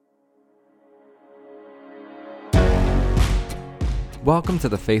Welcome to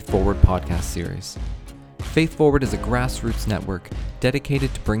the Faith Forward podcast series. Faith Forward is a grassroots network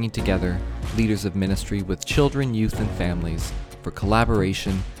dedicated to bringing together leaders of ministry with children, youth, and families for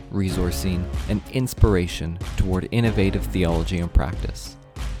collaboration, resourcing, and inspiration toward innovative theology and practice.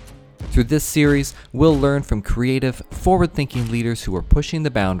 Through this series, we'll learn from creative, forward-thinking leaders who are pushing the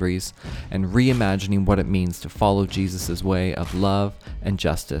boundaries and reimagining what it means to follow Jesus' way of love and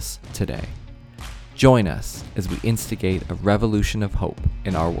justice today. Join us as we instigate a revolution of hope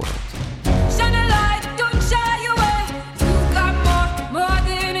in our world. Shine a light, don't shy away. You got more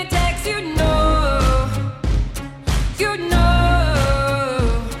than it takes, you know. You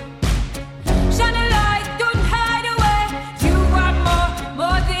know. Shine a light, don't hide away. You are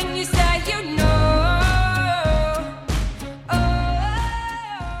more than you say, you know.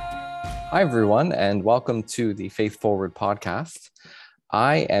 Hi, everyone, and welcome to the Faith Forward podcast.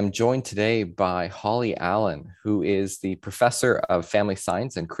 I am joined today by Holly Allen, who is the professor of family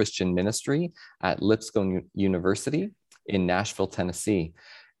science and Christian ministry at Lipscomb University in Nashville, Tennessee.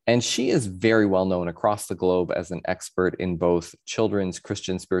 And she is very well known across the globe as an expert in both children's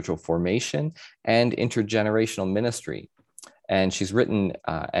Christian spiritual formation and intergenerational ministry. And she's written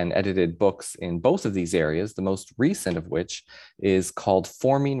and edited books in both of these areas, the most recent of which is called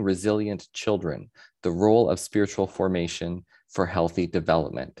Forming Resilient Children, the Role of Spiritual Formation for Healthy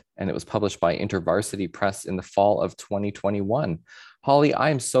Development. And it was published by InterVarsity Press in the fall of 2021. Holly, I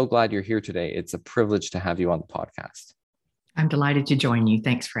am so glad you're here today. It's a privilege to have you on the podcast. I'm delighted to join you.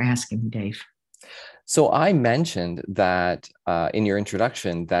 Thanks for asking me, Dave. So I mentioned that in your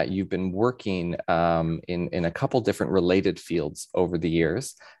introduction that you've been working in a couple different related fields over the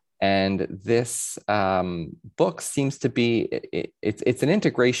years. And this book seems to be, it's an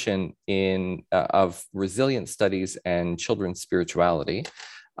integration of resilient studies and children's spirituality.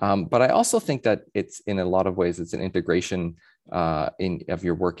 But I also think that it's, in a lot of ways, it's an integration of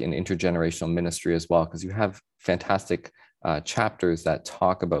your work in intergenerational ministry as well, because you have fantastic chapters that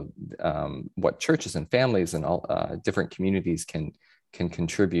talk about what churches and families and all different communities can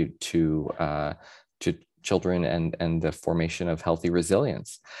contribute to children and the formation of healthy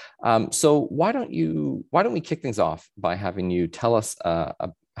resilience. So why don't we kick things off by having you tell us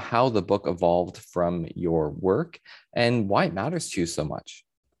how the book evolved from your work and why it matters to you so much?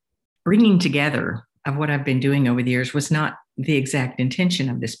 Bringing together of what I've been doing over the years was not the exact intention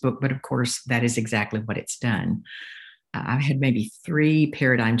of this book, but of course, that is exactly what it's done. I've had maybe 3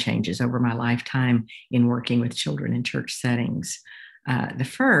 paradigm changes over my lifetime in working with children in church settings. The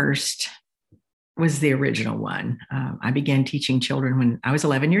first was the original one. I began teaching children when I was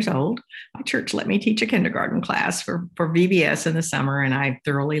 11 years old. My church let me teach a kindergarten class for VBS in the summer, and I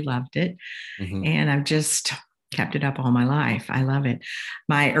thoroughly loved it. Mm-hmm. And I've just kept it up all my life. I love it.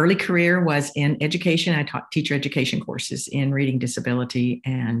 My early career was in education. I taught teacher education courses in reading disability.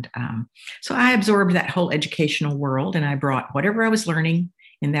 And so I absorbed that whole educational world, and I brought whatever I was learning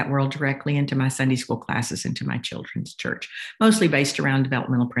in that world directly into my Sunday school classes, into my children's church, mostly based around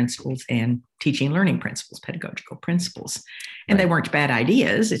developmental principles and teaching and learning principles, pedagogical principles. And They weren't bad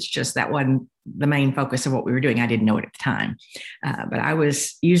ideas. It's just that wasn't the main focus of what we were doing. I didn't know it at the time. But I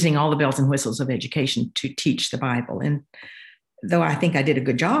was using all the bells and whistles of education to teach the Bible. And though I think I did a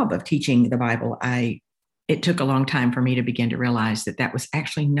good job of teaching the Bible, it took a long time for me to begin to realize that that was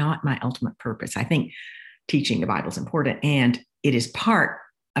actually not my ultimate purpose. I think teaching the Bible is important, and it is part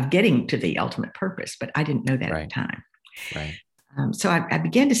of getting to the ultimate purpose, but I didn't know that at the time. Right. So I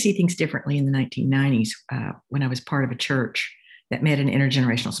began to see things differently in the 1990s when I was part of a church that met in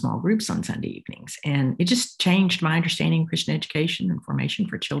intergenerational small groups on Sunday evenings. And it just changed my understanding of Christian education and formation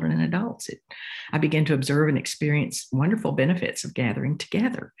for children and adults. I began to observe and experience wonderful benefits of gathering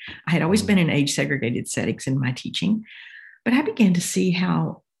together. I had always been in age-segregated settings in my teaching, but I began to see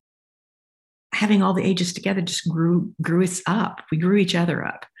how having all the ages together just grew us up. We grew each other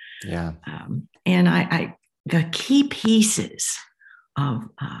up. Yeah. And the key pieces of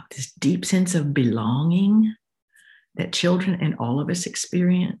this deep sense of belonging that children and all of us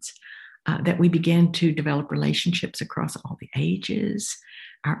experience, that we began to develop relationships across all the ages.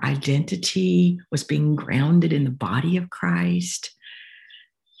 Our identity was being grounded in the body of Christ.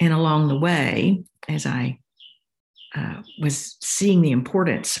 And along the way, as I was seeing the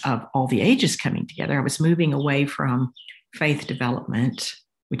importance of all the ages coming together, I was moving away from faith development,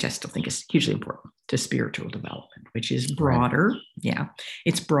 which I still think is hugely important, to spiritual development, which is broader. Right. Yeah,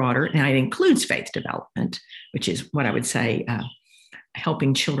 it's broader. Now, it includes faith development, which is what I would say,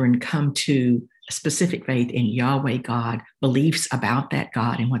 helping children come to a specific faith in Yahweh God, beliefs about that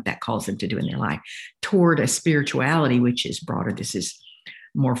God and what that calls them to do in their life, toward a spirituality, which is broader. This is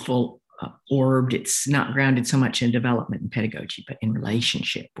more full orbed. It's not grounded so much in development and pedagogy, but in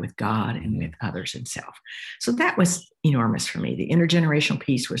relationship with God and with others and self. So that was enormous for me. The intergenerational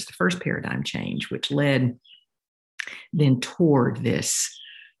piece was the first paradigm change, which led then toward this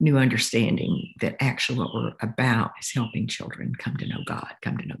new understanding that actually what we're about is helping children come to know God,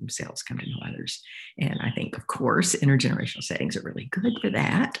 come to know themselves, come to know others. And I think, of course, intergenerational settings are really good for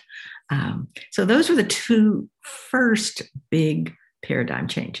that. So those were the two first big paradigm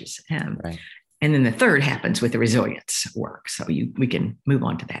changes. Right. And then the third happens with the resilience work. So we can move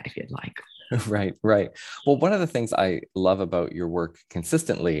on to that if you'd like. Right, right. Well, one of the things I love about your work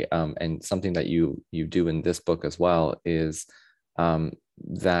consistently, and something that you do in this book as well, is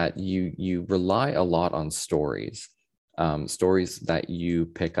that you rely a lot on stories, stories that you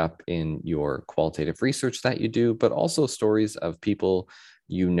pick up in your qualitative research that you do, but also stories of people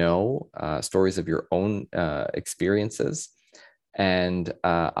stories of your own experiences. And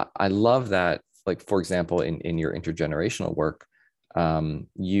I love that, like, for example, in your intergenerational work,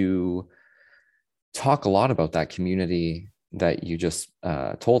 you talk a lot about that community that you just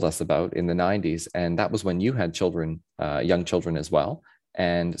told us about in the 90s. And that was when you had children, young children as well.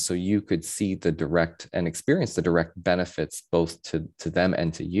 And so you could see the direct and experience the direct benefits both to them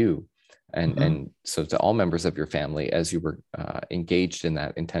and to you. And so to all members of your family as you were engaged in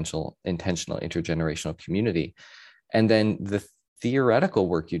that intentional intergenerational community. And then the theoretical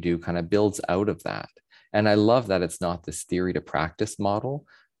work you do kind of builds out of that. And I love that it's not this theory to practice model,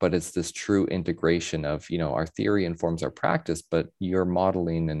 but it's this true integration of, our theory informs our practice, but you're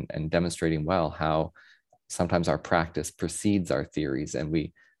modeling and demonstrating well how sometimes our practice precedes our theories, and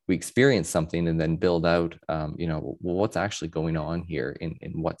we experience something and then build out, what's actually going on here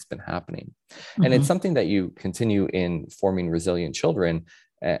in what's been happening. And it's something that you continue in Forming Resilient Children,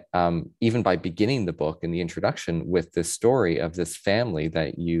 even by beginning the book in the introduction with this story of this family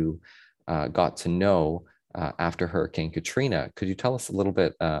that you got to know after Hurricane Katrina. Could you tell us a little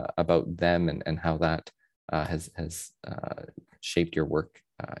bit about them and how that has shaped your work,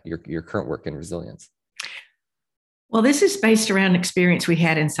 your current work in resilience? Well, this is based around an experience we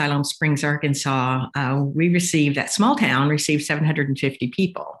had in Siloam Springs, Arkansas. That small town received 750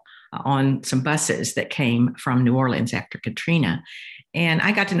 people on some buses that came from New Orleans after Katrina. And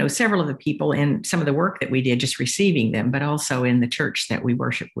I got to know several of the people in some of the work that we did, just receiving them, but also in the church that we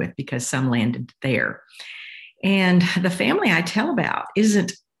worship with, because some landed there. And the family I tell about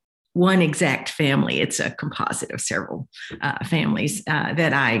isn't one exact family. It's a composite of several families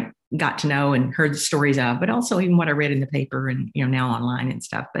that I got to know and heard the stories of, but also even what I read in the paper and, now online and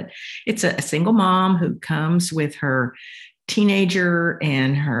stuff. But it's a single mom who comes with her teenager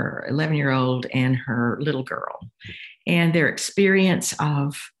and her 11-year-old and her little girl, and their experience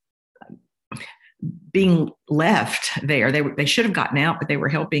of being left there. They should have gotten out, but they were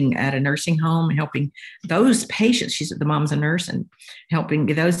helping at a nursing home, helping those patients. The mom's a nurse, and helping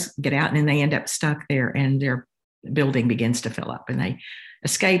those get out, and then they end up stuck there, and their building begins to fill up, and they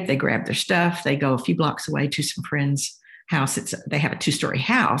escape. They grab their stuff. They go a few blocks away to some friends' house. They have a 2-story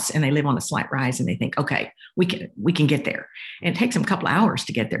house, and they live on a slight rise, and they think, okay, we can get there. And it takes them a couple of hours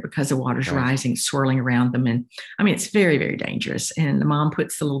to get there because the water's rising, swirling around them. And I mean, it's very, very dangerous. And the mom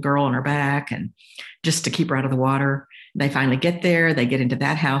puts the little girl on her back and just to keep her out of the water. They finally get there. They get into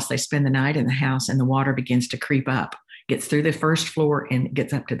that house. They spend the night in the house, and the water begins to creep up, gets through the first floor and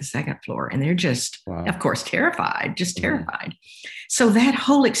gets up to the second floor. And they're just, of course, terrified, just terrified. So that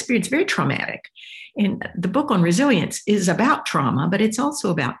whole experience, very traumatic. And the book on resilience is about trauma, but it's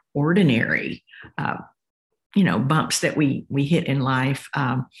also about ordinary, bumps that we hit in life.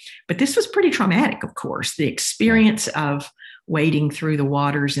 But this was pretty traumatic, of course, the experience of wading through the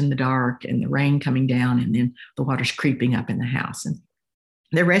waters in the dark and the rain coming down and then the waters creeping up in the house. And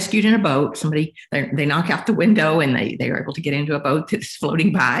they're rescued in a boat. They knock out the window and they are able to get into a boat that's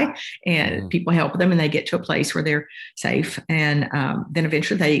floating by, and people help them, and they get to a place where they're safe. And then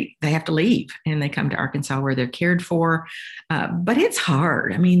eventually they have to leave, and they come to Arkansas where they're cared for. But it's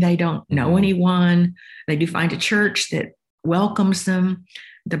hard. I mean, they don't know anyone. They do find a church that welcomes them.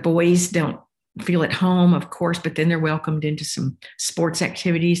 The boys don't feel at home, of course, but then they're welcomed into some sports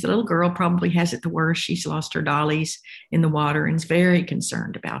activities. The little girl probably has it the worst. She's lost her dollies in the water and is very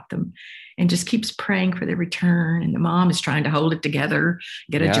concerned about them and just keeps praying for their return. And the mom is trying to hold it together,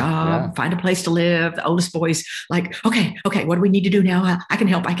 get a job, find a place to live. The oldest boy's like, okay, what do we need to do now? I can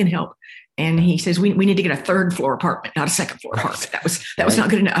help. And he says, we need to get a 3rd floor apartment, not a 2nd floor apartment. That was not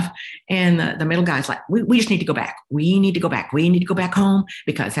good enough. And the middle guy's like, we just need to go back. We need to go back. We need to go back home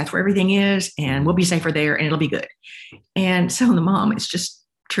because that's where everything is. And we'll be safer there and it'll be good. And so the mom is just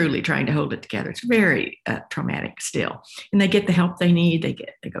truly trying to hold it together. It's very traumatic still. And they get the help they need.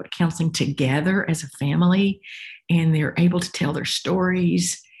 They go to counseling together as a family, and they're able to tell their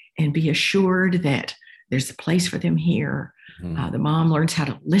stories and be assured that there's a place for them here. The mom learns how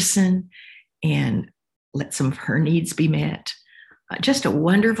to listen and let some of her needs be met. Just a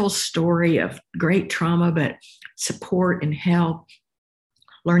wonderful story of great trauma, but support and help,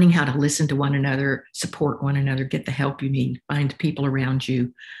 learning how to listen to one another, support one another, get the help you need, find people around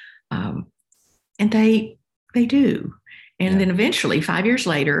you. And they do. And then eventually, 5 years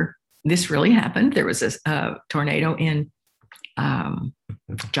later, this really happened. There was a tornado in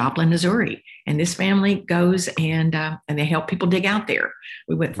Joplin, Missouri. And this family goes and they help people dig out there.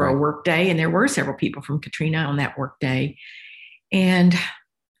 We went for a work day, and there were several people from Katrina on that work day. And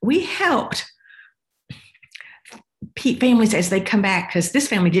we helped families as they come back, because this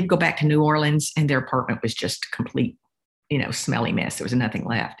family did go back to New Orleans, and their apartment was just a complete, smelly mess. There was nothing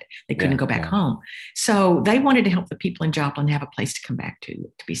left. They couldn't go back home. So they wanted to help the people in Joplin have a place to come back to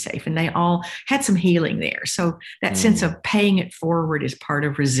be safe. And they all had some healing there. So that sense of paying it forward is part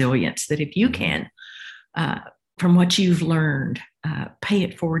of resilience, that if you can, from what you've learned, pay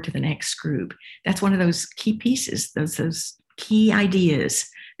it forward to the next group. That's one of those key pieces, those key ideas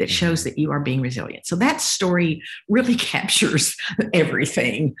that shows that you are being resilient. So that story really captures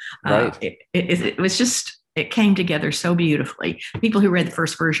everything. Right. It was just, it came together so beautifully. People who read the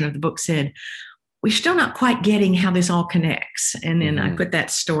first version of the book said, we're still not quite getting how this all connects. And then I put that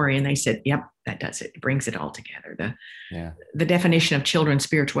story, and they said, yep, that does it. It brings it all together. The definition of children's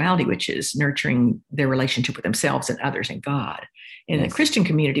spirituality, which is nurturing their relationship with themselves and others and God. In the Christian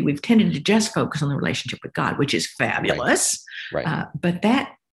community, we've tended to just focus on the relationship with God, which is fabulous. Right. But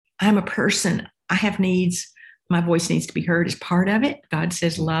that I'm a person, I have needs, my voice needs to be heard as part of it. God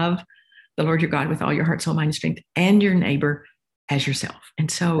says, love the Lord your God with all your heart, soul, mind, and strength, and your neighbor as yourself.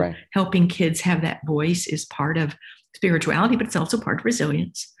 And so helping kids have that voice is part of spirituality, but it's also part of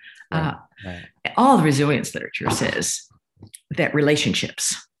resilience. All the resilience literature says that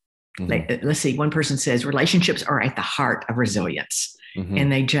relationships, let's see, one person says relationships are at the heart of resilience,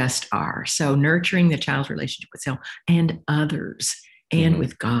 and they just are. So nurturing the child's relationship with self and others and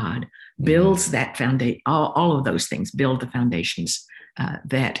with God builds that foundation. All of those things build the foundations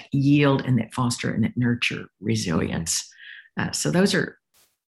that yield and that foster and that nurture resilience. So those are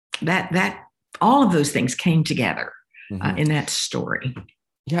that all of those things came together in that story.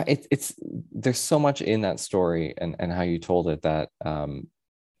 Yeah, it's there's so much in that story and how you told it that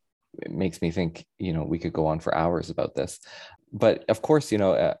it makes me think, we could go on for hours about this. But of course,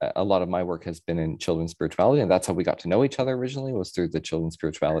 a lot of my work has been in children's spirituality, and that's how we got to know each other originally, was through the Children's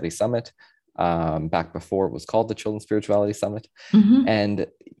Spirituality Summit, back before it was called the Children's Spirituality Summit. And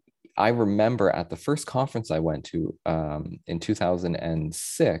I remember at the first conference I went to in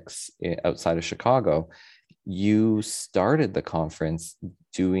 2006 outside of Chicago, you started the conference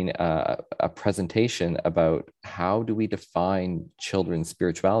doing a presentation about how do we define children's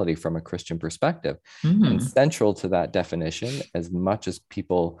spirituality from a Christian perspective. And central to that definition, as much as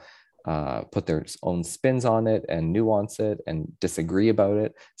people put their own spins on it and nuance it and disagree about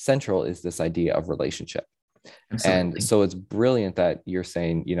it, central is this idea of relationship. Absolutely. And so it's brilliant that you're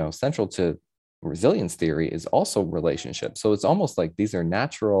saying, central to resilience theory is also relationship. So it's almost like these are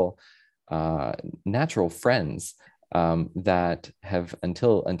natural friends that have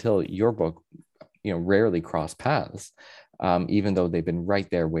until your book, rarely crossed paths, even though they've been right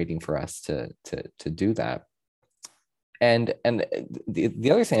there waiting for us to do that. And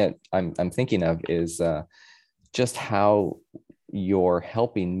the other thing that I'm thinking of is just how you're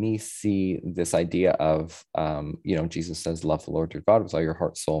helping me see this idea of, Jesus says, love the Lord your God with all your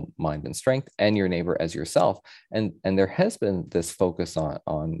heart, soul, mind, and strength, and your neighbor as yourself. And there has been this focus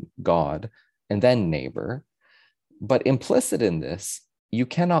on God and then neighbor. But implicit in this, you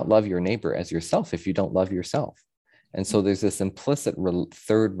cannot love your neighbor as yourself if you don't love yourself. And so there's this implicit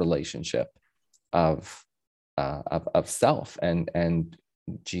third relationship of self. And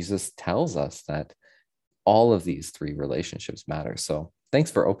Jesus tells us that all of these three relationships matter. So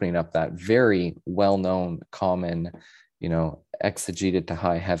thanks for opening up that very well-known, common, exegeted to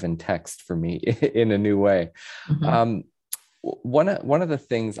high heaven text for me in a new way. One of the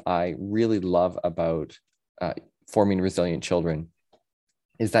things I really love about Forming Resilient Children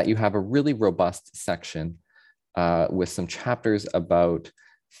is that you have a really robust section with some chapters about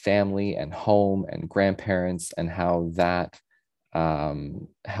family and home and grandparents and how that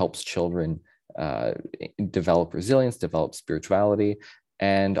helps children develop resilience, develop spirituality.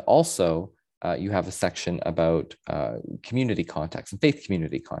 And also you have a section about community context and faith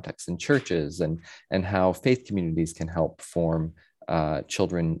community context in churches and how faith communities can help form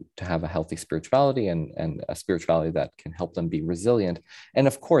children to have a healthy spirituality and a spirituality that can help them be resilient. And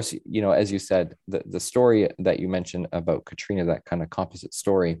of course, as you said, the story that you mentioned about Katrina, that kind of composite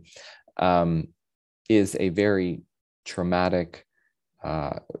story, is a very traumatic,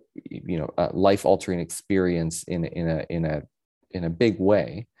 life-altering experience in a big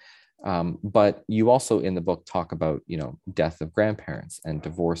way. But you also in the book talk about, death of grandparents and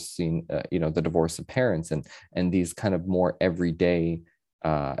divorcing, the divorce of parents and these kind of more everyday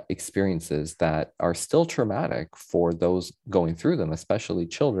experiences that are still traumatic for those going through them, especially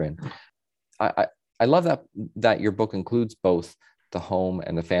children. I love that your book includes both the home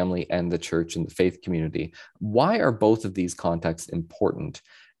and the family and the church and the faith community. Why are both of these contexts important?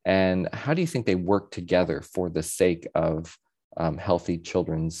 And how do you think they work together for the sake of healthy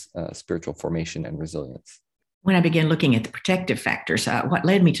children's spiritual formation and resilience? When I began looking at the protective factors, what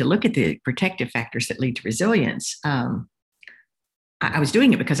led me to look at the protective factors that lead to resilience, I was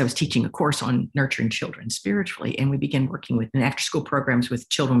doing it because I was teaching a course on nurturing children spiritually, and we began working with after-school programs with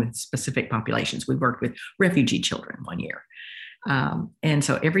children with specific populations. We worked with refugee children one year. And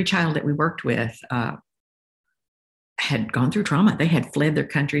so every child that we worked with had gone through trauma. They had fled their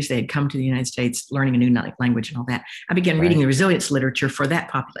countries. They had come to the United States, learning a new language and all that. I began reading the resilience literature for that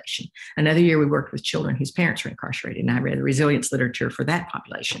population. Another year, we worked with children whose parents were incarcerated, and I read the resilience literature for that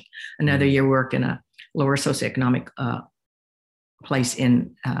population. Another year, we worked in a lower socioeconomic place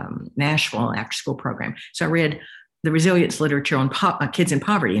in Nashville, after-school program. So I read the resilience literature on kids in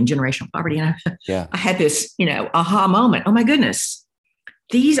poverty and generational poverty. And I had this, aha moment. Oh my goodness,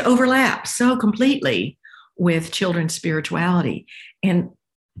 these overlap so completely with children's spirituality. And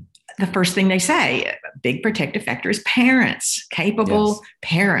the first thing they say, a big protective factor is parents, capable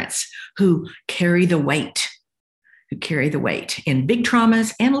parents who carry the weight in big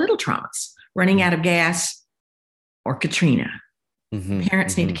traumas and little traumas, running out of gas or Katrina.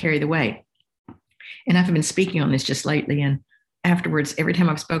 Parents need to carry the weight. And I've been speaking on this just lately. And afterwards, every time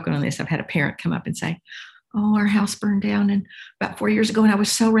I've spoken on this, I've had a parent come up and say, oh, our house burned down and about 4 years ago, and I was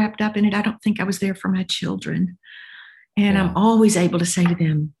so wrapped up in it, I don't think I was there for my children. And I'm always able to say to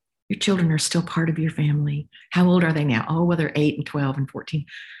them, your children are still part of your family. How old are they now? Oh, well, they're 8 and 12 and 14.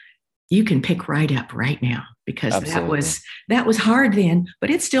 You can pick right up right now, because that was hard then, but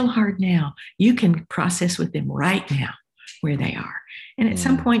it's still hard now. You can process with them right now where they are. And at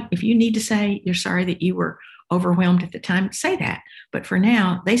some point, if you need to say you're sorry that you were overwhelmed at the time, say that. But for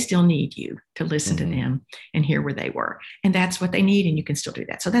now, they still need you to listen to them and hear where they were. And that's what they need. And you can still do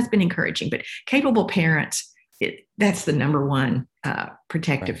that. So that's been encouraging. But capable parents, that's the number one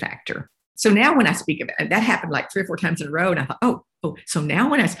protective factor. So now when I speak about it, that happened like 3 or 4 times in a row. And I thought, oh, so now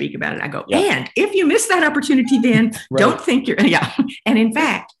when I speak about it, I go, and if you miss that opportunity, then don't think you're, And in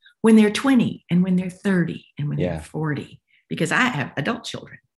fact, when they're 20 and when they're 30 and when they're 40, because I have adult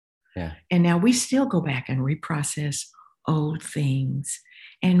children. And now we still go back and reprocess old things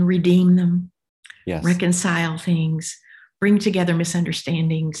and redeem them, reconcile things, bring together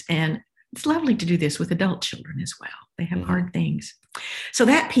misunderstandings. And it's lovely to do this with adult children as well. They have hard things. So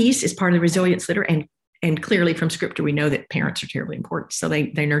that piece is part of the resilience literature. And clearly from scripture, we know that parents are terribly important. So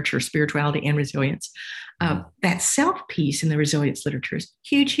they nurture spirituality and resilience. That self piece in the resilience literature is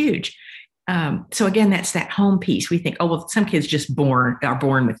huge, huge. So again, that's that home piece. We think, oh, well, some kids just are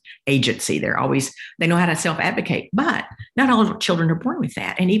born with agency. They know how to self-advocate, but not all children are born with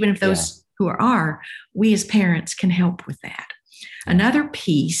that. And even if those who are, we as parents can help with that. Another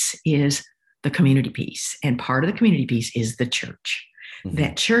piece is the community piece. And part of the community piece is the church.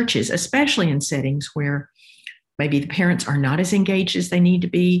 That churches, especially in settings where maybe the parents are not as engaged as they need to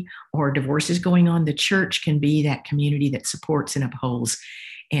be, or divorce is going on, the church can be that community that supports and upholds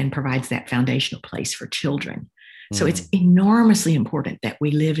and provides that foundational place for children. So it's enormously important that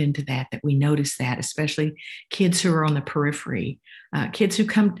we live into that we notice that, especially kids who are on the periphery,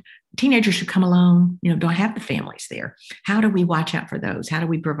 teenagers who come alone, don't have the families there. How do we watch out for those? How do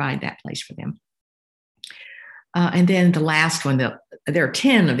we provide that place for them? And then the last one, there are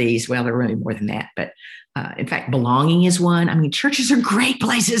 10 of these. Well, there are really more than that, but in fact, belonging is one. I mean, churches are great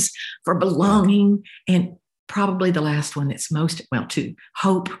places for belonging. And probably the last one that's two,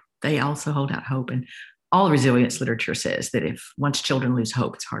 hope. They also hold out hope. And all resilience literature says that if once children lose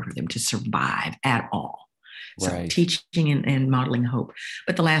hope, it's hard for them to survive at all. So teaching and modeling hope.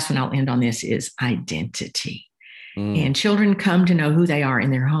 But the last one I'll end on this is identity. And children come to know who they are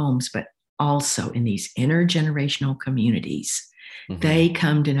in their homes, but also in these intergenerational communities. They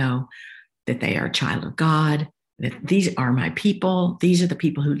come to know that they are a child of God, that these are my people. These are the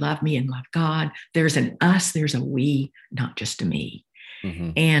people who love me and love God. There's an us, there's a we, not just a me.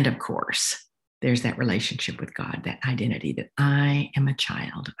 And of course, there's that relationship with God, that identity that I am a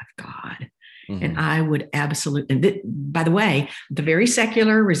child of God. And I would absolutely, by the way, the very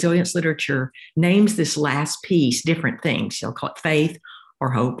secular resilience literature names this last piece different things. They'll call it faith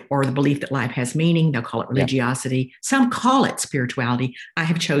or hope or the belief that life has meaning. They'll call it religiosity. Yeah. Some call it spirituality. I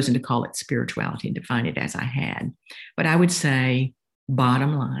have chosen to call it spirituality and define it as I had. But I would say,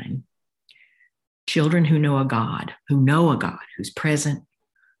 bottom line, children who know a God who's present,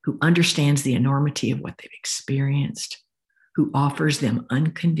 who understands the enormity of what they've experienced, who offers them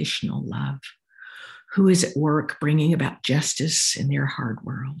unconditional love, who is at work bringing about justice in their hard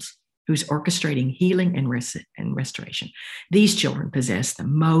worlds, who's orchestrating healing and restoration. These children possess the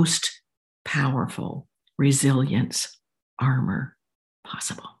most powerful resilience armor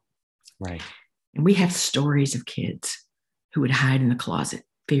possible. Right. And we have stories of kids who would hide in the closet,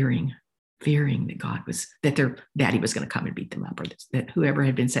 fearing that their daddy was going to come and beat them up, or that whoever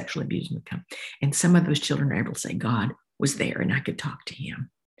had been sexually abused would come. And some of those children are able to say, God was there and I could talk to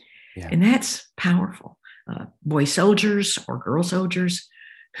him. Yeah. And that's powerful. Boy soldiers or girl soldiers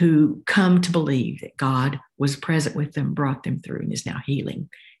who come to believe that God was present with them, brought them through, and is now healing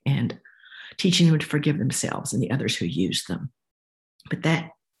and teaching them to forgive themselves and the others who use them. But that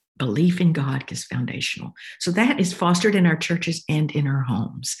belief in God is foundational. So that is fostered in our churches and in our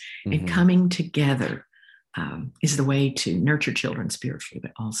homes. Mm-hmm. And coming together is the way to nurture children spiritually,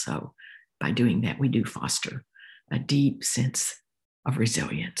 but also by doing that, we do foster a deep sense of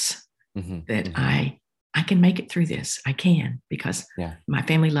resilience that I can make it through this. I can, because my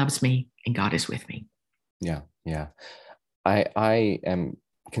family loves me and God is with me. Yeah. Yeah. I am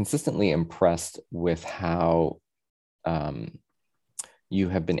consistently impressed with how you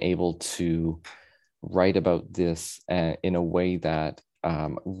have been able to write about this in a way that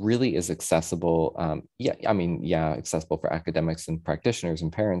really is accessible. Accessible for academics and practitioners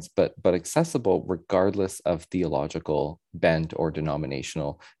and parents, but accessible regardless of theological bent or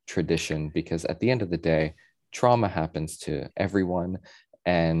denominational tradition, because at the end of the day, trauma happens to everyone.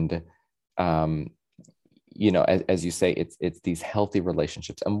 And, as you say, it's these healthy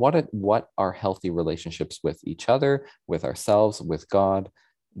relationships. And what are healthy relationships with each other, with ourselves, with God?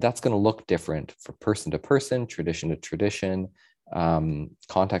 That's going to look different from person to person, tradition to tradition,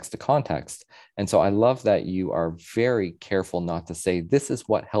 context to context. And so I love that you are very careful not to say this is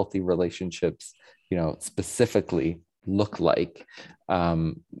what healthy relationships, specifically look like,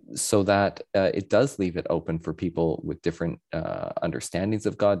 so that it does leave it open for people with different understandings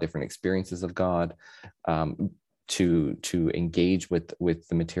of God, different experiences of God, to engage with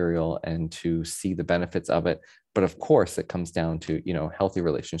the material and to see the benefits of it. But of course, it comes down to, healthy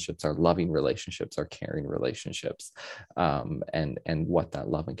relationships are loving relationships, are caring relationships, and what that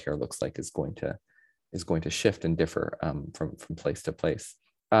love and care looks like is going to shift and differ from place to place.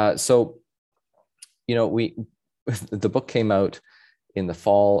 So the book came out in the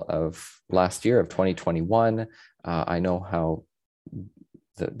fall of last year of 2021. I know how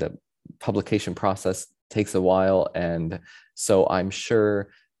the publication process takes a while, and so I'm sure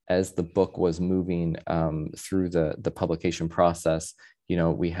as the book was moving through the publication process,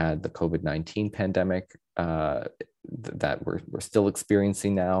 we had the COVID-19 pandemic that we're still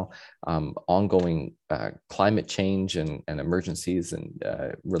experiencing now, ongoing climate change and emergencies and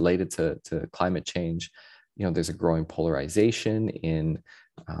related to climate change. There's a growing polarization in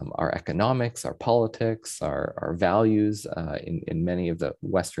our economics, our politics, our values in many of the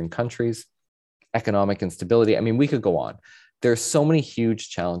Western countries, economic instability. I mean, we could go on. There's so many huge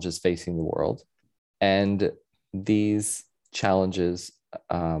challenges facing the world, and these challenges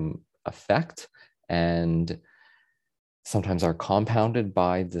affect and sometimes are compounded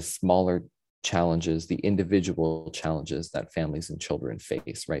by the smaller challenges, the individual challenges that families and children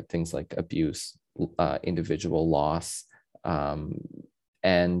face, right? Things like abuse, individual loss.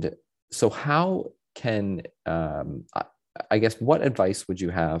 And so how can, I guess, what advice would you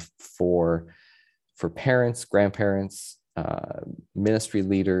have for parents, grandparents, ministry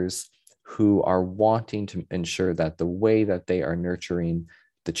leaders who are wanting to ensure that the way that they are nurturing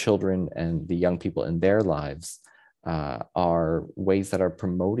the children and the young people in their lives are ways that are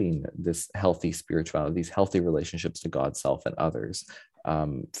promoting this healthy spirituality, these healthy relationships to God, self, and others,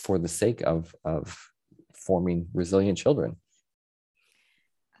 for the sake of forming resilient children?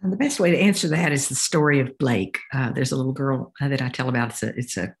 The best way to answer that is the story of Blake. There's a little girl that I tell about.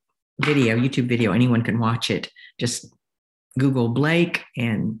 It's a video, YouTube video. Anyone can watch it. Just Google Blake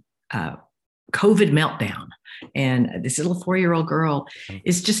and COVID meltdown. And this little 4-year-old girl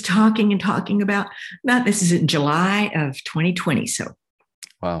is just talking about, this is in July of 2020. So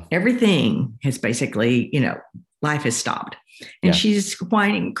wow, everything has basically, life has stopped. And Yeah. she's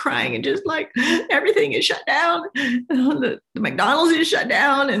whining, crying, and just like everything is shut down. The McDonald's is shut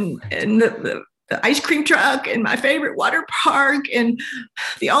down, and the ice cream truck, and my favorite water park. And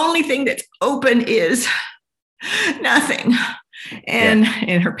the only thing that's open is nothing. And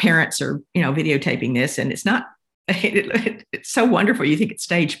her parents are, videotaping this, and it's not, it's so wonderful. You think it's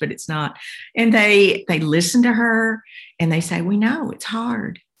staged, but it's not. And they listen to her, and they say, we know it's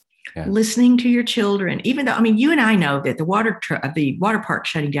hard. Yeah. Listening to your children, even though, you and I know that the water park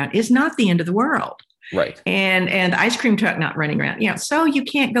shutting down is not the end of the world. Right. And the ice cream truck not running around, so you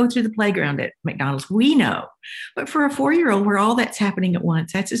can't go through the playground at McDonald's. We know. But for a 4-year-old where all that's happening at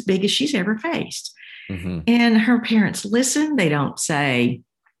once, that's as big as she's ever faced. Mm-hmm. And her parents listen. They don't say,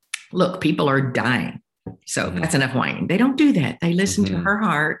 look, people are dying, so that's enough whining. They don't do that. They listen to her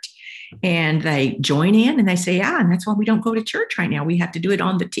heart, and they join in, and they say, yeah, and that's why we don't go to church right now. We have to do it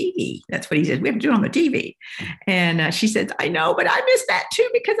on the TV. That's what he says. We have to do it on the TV. And she says, I know, but I miss that too,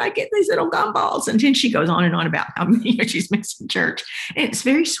 because I get these little gumballs. And then she goes on and on about how she's missing church. And it's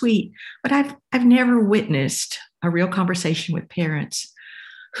very sweet. But I've never witnessed a real conversation with parents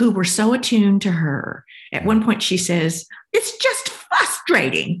who were so attuned to her. At one point she says, it's just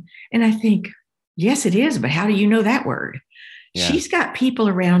frustrating. And I think, yes, it is. But how do you know that word? Yeah. She's got people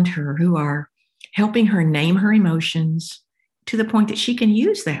around her who are helping her name her emotions to the point that she can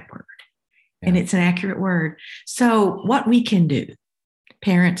use that word. Yeah. And it's an accurate word. So what we can do,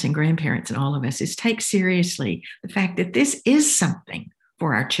 parents and grandparents and all of us, is take seriously the fact that this is something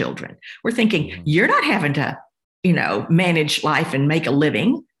for our children. We're thinking, you're not having to, manage life and make a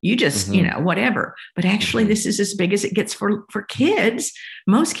living. You just, whatever. But actually, this is as big as it gets for kids.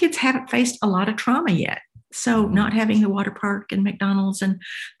 Most kids haven't faced a lot of trauma yet. So not having the water park and McDonald's, and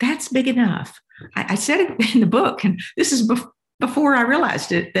that's big enough. I said it in the book, and this is before I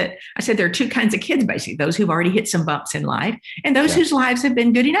realized it, that I said there are two kinds of kids, basically: those who've already hit some bumps in life, and those whose lives have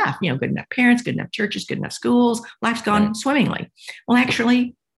been good enough. Good enough parents, good enough churches, good enough schools. Life's gone swimmingly. Well,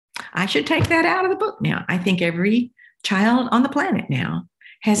 actually, I should take that out of the book now. I think every child on the planet now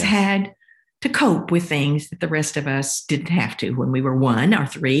has had to cope with things that the rest of us didn't have to when we were 1 or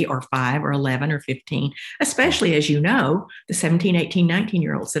 3 or 5 or 11 or 15, especially, as you know, the 17, 18,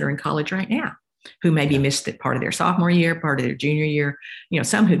 19-year-olds that are in college right now, who maybe missed it part of their sophomore year, part of their junior year,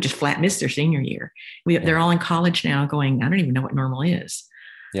 some who just flat missed their senior year. They're all in college now going, I don't even know what normal is.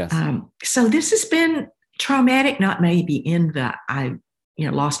 Yes. So this has been traumatic, not maybe in the, I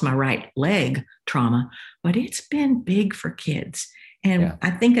lost my right leg trauma, but it's been big for kids. And I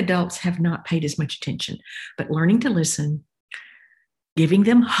think adults have not paid as much attention, but learning to listen, giving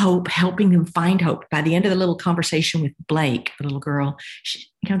them hope, helping them find hope. By the end of the little conversation with Blake, the little girl,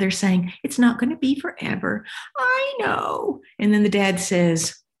 they're saying, it's not going to be forever. I know. And then the dad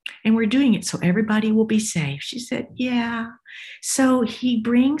says, and we're doing it so everybody will be safe. She said, yeah. So he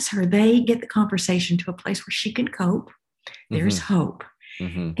brings her, they get the conversation to a place where she can cope. There's hope.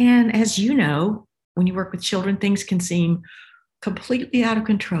 And as you know, when you work with children, things can seem completely out of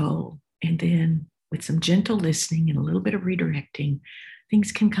control. And then with some gentle listening and a little bit of redirecting,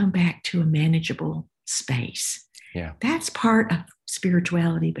 things can come back to a manageable space. Yeah. That's part of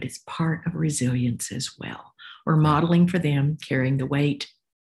spirituality, but it's part of resilience as well. We're modeling for them, carrying the weight,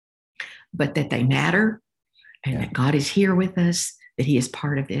 but that they matter and that God is here with us, that he is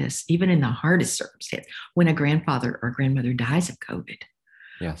part of this, even in the hardest circumstance. When a grandfather or grandmother dies of COVID,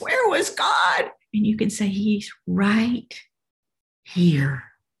 where was God? And you can say, he's right here.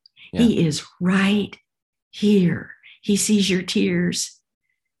 Yeah. He is right here. He sees your tears.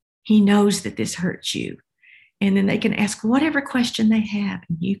 He knows that this hurts you. And then they can ask whatever question they have,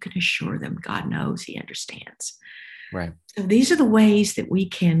 and you can assure them God knows, he understands. Right. So these are the ways that we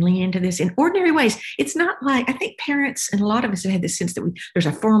can lean into this in ordinary ways. It's not like, I think parents, and a lot of us have had this sense that there's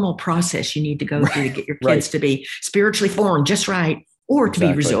a formal process you need to go through to get your kids to be spiritually formed just right, or to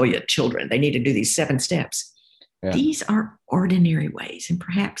be resilient children. They need to do these 7 steps. Yeah. These are ordinary ways. And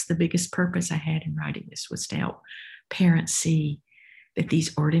perhaps the biggest purpose I had in writing this was to help parents see that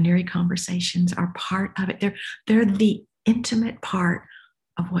these ordinary conversations are part of it. They're the intimate part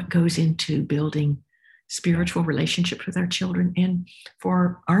of what goes into building spiritual relationships with our children, and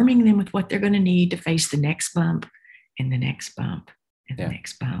for arming them with what they're going to need to face the next bump and the next bump and the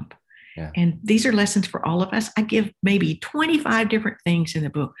next bump. Yeah. And these are lessons for all of us. I give maybe 25 different things in the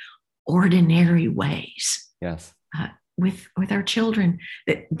book, ordinary ways. Yes. With our children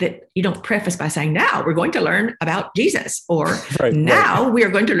that you don't preface by saying, now we're going to learn about Jesus, or now we are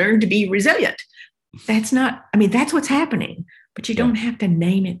going to learn to be resilient. That's not, that's what's happening, but you don't have to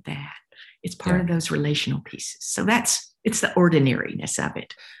name it that. It's part of those relational pieces. So it's the ordinariness of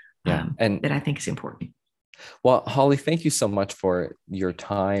it and that I think is important. Well, Holly, thank you so much for your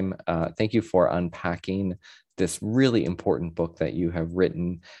time. Thank you for unpacking this really important book that you have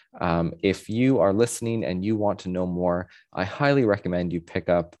written. If you are listening and you want to know more, I highly recommend you pick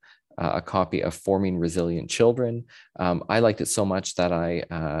up a copy of Forming Resilient Children. I liked it so much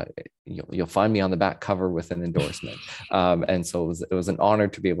that you'll find me on the back cover with an endorsement. And so it was an honor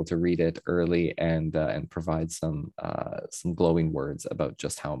to be able to read it early and provide some glowing words about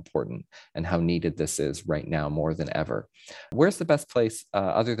just how important and how needed this is right now more than ever. Where's the best place,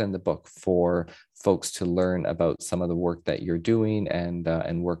 other than the book, for folks to learn about some of the work that you're doing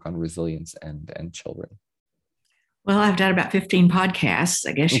and work on resilience and children? Well, I've done about 15 podcasts.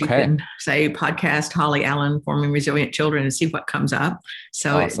 I guess you can say podcast Holly Allen, Forming Resilient Children, and see what comes up.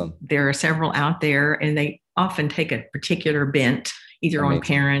 So awesome. There are several out there, and they often take a particular bent, either on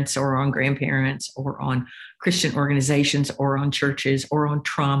parents or on grandparents or on Christian organizations or on churches or on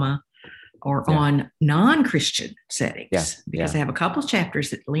trauma or on non-Christian settings. Because I have a couple of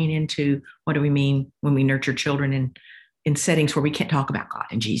chapters that lean into what do we mean when we nurture children in settings where we can't talk about God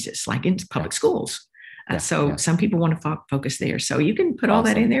and Jesus, like in public schools. Some people want to focus there. So you can put all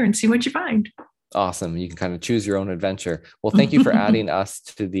that in there and see what you find. Awesome. You can kind of choose your own adventure. Well, thank you for adding us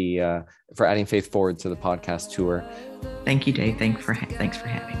to for adding Faith Forward to the podcast tour. Thank you, Dave. Thanks for having me.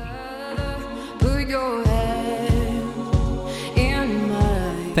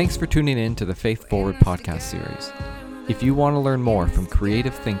 Thanks for tuning in to the Faith Forward podcast series. If you want to learn more from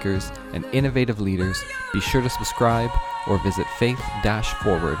creative thinkers and innovative leaders, be sure to subscribe or visit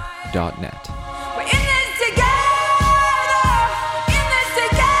faith-forward.net.